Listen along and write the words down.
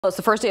Well, it's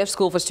the first day of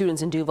school for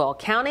students in Duval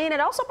County, and it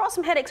also brought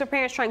some headaches for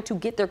parents trying to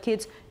get their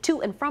kids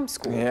to and from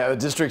school. Yeah, the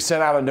district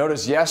sent out a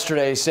notice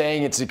yesterday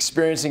saying it's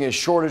experiencing a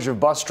shortage of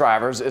bus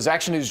drivers. As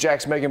Action News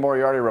Jack's Megan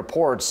Moriarty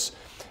reports,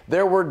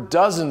 there were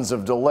dozens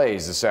of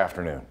delays this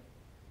afternoon.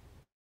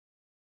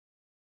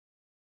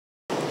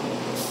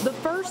 The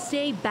first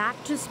day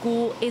back to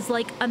school is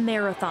like a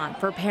marathon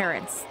for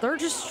parents. They're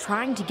just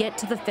trying to get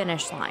to the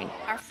finish line.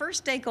 Our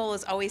first day goal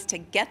is always to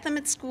get them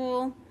at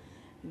school,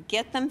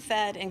 get them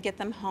fed, and get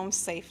them home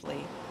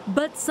safely.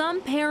 But some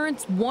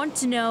parents want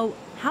to know,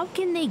 how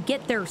can they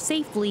get there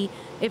safely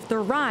if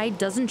their ride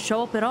doesn't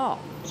show up at all?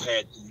 We've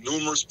had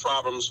numerous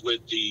problems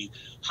with the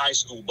high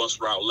school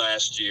bus route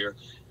last year,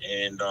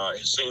 and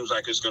it seems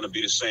like it's going to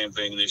be the same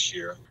thing this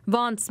year.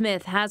 Vaughn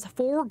Smith has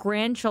 4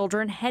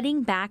 grandchildren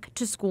heading back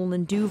to school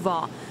in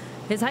Duval.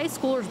 His high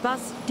schooler's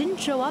bus didn't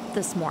show up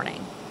this morning.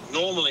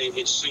 Normally,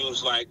 it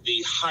seems like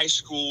the high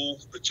school,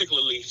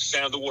 particularly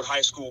Sandalwood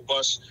High School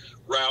bus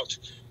route,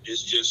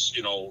 is just,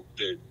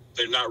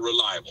 they're not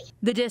reliable.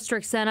 The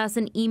district sent us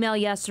an email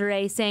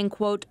yesterday saying,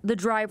 quote, the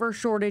driver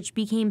shortage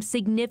became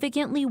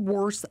significantly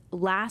worse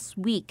last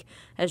week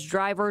as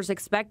drivers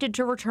expected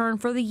to return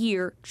for the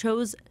year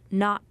chose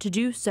not to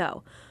do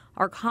so.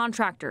 Our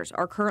contractors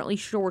are currently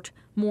short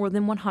more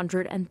than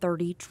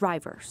 130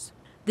 drivers.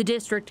 The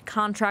district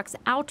contracts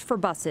out for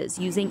buses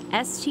using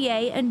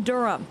STA and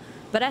Durham,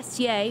 but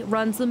STA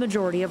runs the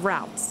majority of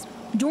routes.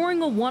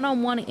 During a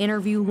one-on-one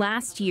interview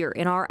last year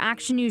in our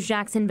Action News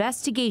Jack's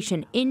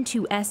investigation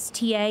into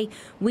STA,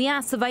 we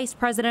asked the Vice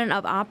President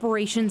of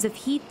Operations if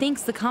he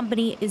thinks the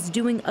company is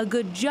doing a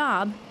good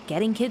job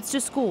getting kids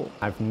to school.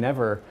 I've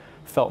never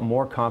felt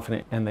more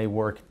confident, and they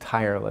work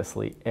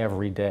tirelessly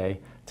every day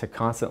to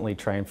constantly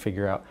try and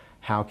figure out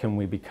how can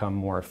we become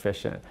more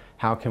efficient,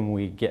 how can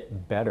we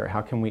get better,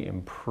 how can we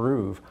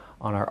improve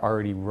on our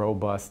already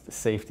robust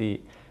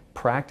safety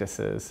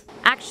practices.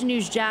 Action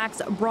News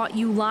Jax brought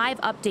you live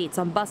updates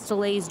on bus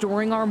delays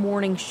during our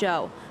morning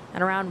show.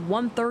 And around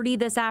 1:30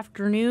 this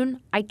afternoon,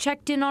 I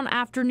checked in on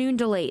afternoon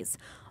delays.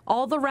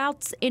 All the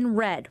routes in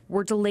red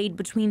were delayed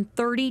between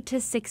 30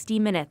 to 60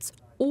 minutes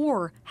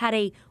or had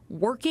a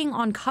working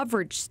on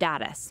coverage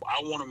status.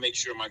 I want to make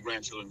sure my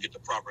grandchildren get the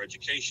proper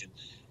education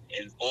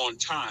and on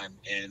time.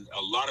 And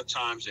a lot of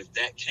times, if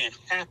that can't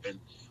happen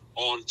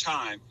on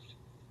time,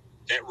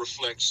 that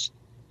reflects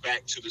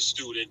back to the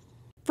student.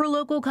 For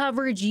local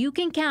coverage you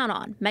can count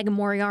on, Megan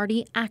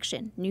Moriarty,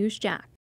 Action News Jax.